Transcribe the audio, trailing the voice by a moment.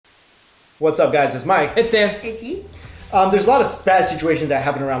What's up, guys? It's Mike. It's Sam. It's you. There's a lot of bad situations that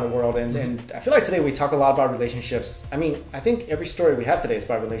happen around the world, and I feel like today we talk a lot about relationships. I mean, I think every story we have today is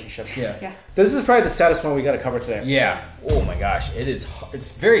about relationships. Yeah. This is probably the saddest one we got to cover today. Yeah. Oh my gosh, it is. It's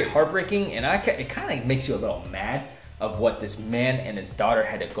very heartbreaking, and it kind of makes you a little mad of what this man and his daughter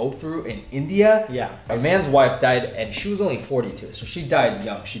had to go through in India. Yeah. A man's wife died, and she was only 42, so she died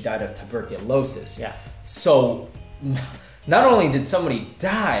young. She died of tuberculosis. Yeah. So, not only did somebody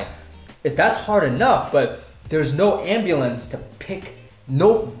die, that's hard enough, but there's no ambulance to pick.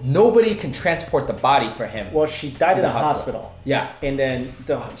 Nobody can transport the body for him. Well, she died in the hospital. Yeah. And then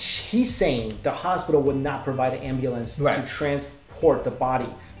he's saying the hospital would not provide an ambulance Right. to transport the body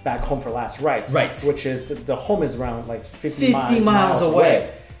back home for last rites. Right. Which is, the home is around like 50 miles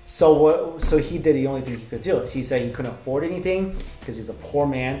away. So he did the only thing he could do. He said he couldn't afford anything because he's a poor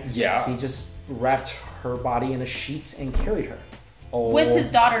man. Yeah. He just wrapped her body in the sheets and carried her. Oh, With his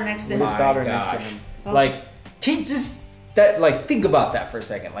daughter next to him. His daughter my next to gosh. him. So- Like, he just, think about that for a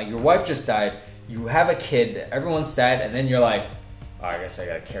second. Like, your wife just died, you have a kid, everyone's sad, and then you're like, oh, I guess I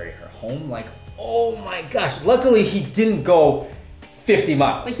gotta carry her home. Like, oh my gosh. Luckily, he didn't go 50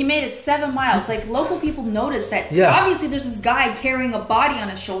 miles. But he made it 7 miles. Like, local people noticed that. Yeah. Obviously, there's this guy carrying a body on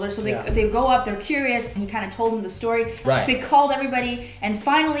his shoulder. So they go up, they're curious. And he kind of told them the story. Right. They called everybody. And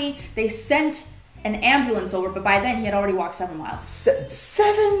finally, they sent an ambulance over. But by then, he had already walked 7 miles.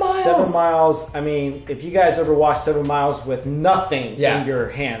 7 miles? 7 miles. I mean, if you guys ever walk 7 miles with nothing in your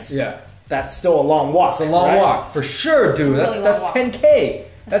hands, that's still a long walk. It's a long walk, for sure, dude. It's a really That's long walk. 10K.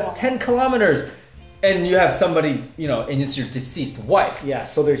 That's long 10 kilometers. And you have somebody, and it's your deceased wife. Yeah,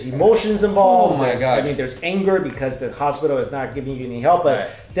 so there's emotions involved. Oh my There's- gosh. I mean, there's anger because the hospital is not giving you any help. But Right.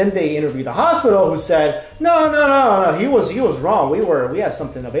 then they interviewed the hospital, who said, no, he was wrong. We had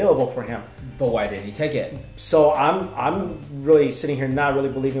something available for him. But why didn't he take it? So I'm really sitting here not really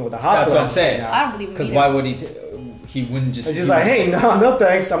believing what the hospital. That's what I'm is saying. now. I don't believe him Because either. why would he? He wouldn't just. It's just like, hey, no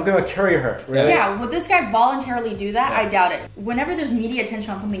thanks. I'm gonna carry her. Really? Yeah, would this guy voluntarily do that? Yeah. I doubt it. Whenever there's media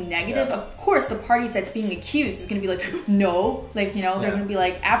attention on something negative, of course the parties that's being accused is going to be like, no. Like, they're going to be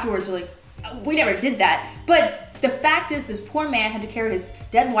like, afterwards, they're like, we never did that. But the fact is, this poor man had to carry his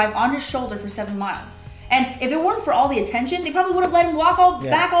dead wife on his shoulder for 7 miles. And if it weren't for all the attention, they probably would have let him walk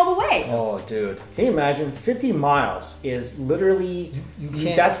back all the way. Oh, dude. Can you imagine? 50 miles is literally You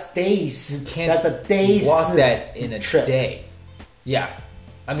can't. that's days. You can't. That's a day's walk that in a trip. day. Yeah,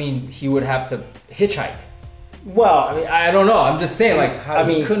 I mean, he would have to hitchhike. Well, I mean, I don't know. I'm just saying, like, how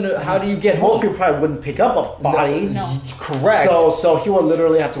do you get most home? people probably wouldn't pick up a body. No. Correct. So he would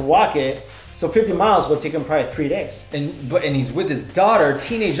literally have to walk it. So 50 miles would take him probably 3 days. And he's with his daughter,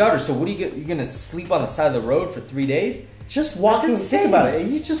 teenage daughter. So what do you get? You're gonna sleep on the side of the road for 3 days? Just walking. That's Think insane. about it.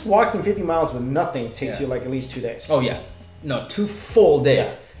 He's just walking 50 miles with nothing takes Yeah. you like at least 2 days. Oh yeah, no, 2 full days.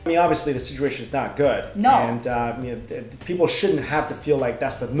 Yeah. I mean, obviously the situation is not good. No. And people shouldn't have to feel like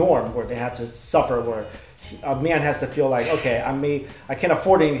that's the norm, where they have to suffer, where a man has to feel like, okay, I can't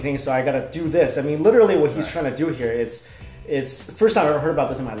afford anything, so I got to do this. I mean, literally what he's trying to do here, it's the first time I've ever heard about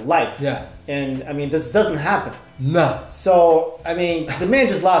this in my life. Yeah. And I mean, this doesn't happen. No. So, I mean, the man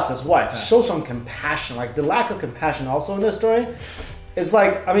just lost his wife. Show some compassion. Like, the lack of compassion also in this story is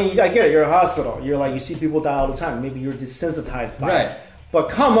like, I mean, I get it. You're a hospital. You're like, you see people die all the time. Maybe you're desensitized by it. But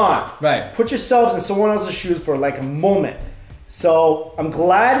come on. Right. Put yourselves in someone else's shoes for like a moment. So, I'm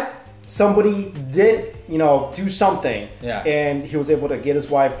glad somebody did, do something. Yeah. And he was able to get his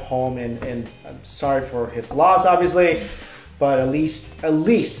wife home. And I'm sorry for his loss, obviously. But at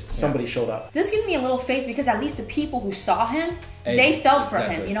least somebody showed up. This gives me a little faith because at least the people who saw him, they felt for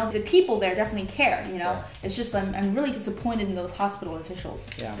him. Exactly. The people there definitely care. Yeah. It's just I'm really disappointed in those hospital officials.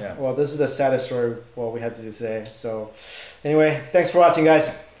 Yeah. Well, this is the saddest story we had to do today. So, anyway, thanks for watching,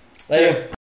 guys. Later.